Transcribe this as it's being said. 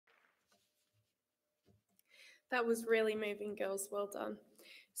That was really moving, girls. Well done.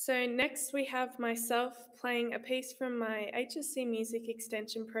 So, next we have myself playing a piece from my HSC Music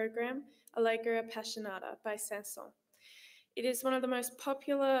Extension program, Allegro Appassionata by Sanson. It is one of the most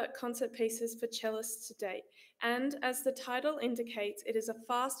popular concert pieces for cellists to date, and as the title indicates, it is a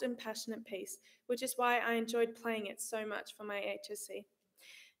fast and passionate piece, which is why I enjoyed playing it so much for my HSC.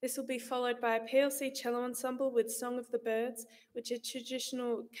 This will be followed by a PLC cello ensemble with Song of the Birds, which is a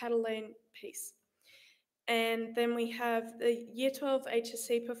traditional Catalan piece. And then we have the Year 12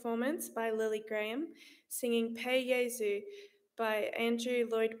 HSC performance by Lily Graham, singing Pe Jesu by Andrew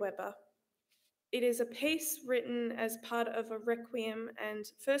Lloyd Webber. It is a piece written as part of a requiem and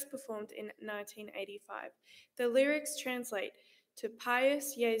first performed in 1985. The lyrics translate to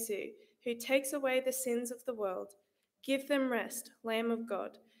Pious Jesu, who takes away the sins of the world. Give them rest, Lamb of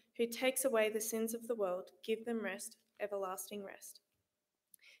God, who takes away the sins of the world. Give them rest, everlasting rest.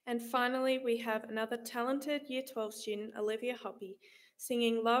 And finally, we have another talented Year 12 student, Olivia Hoppy,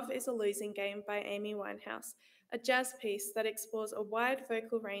 singing Love is a Losing Game by Amy Winehouse, a jazz piece that explores a wide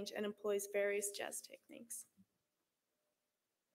vocal range and employs various jazz techniques.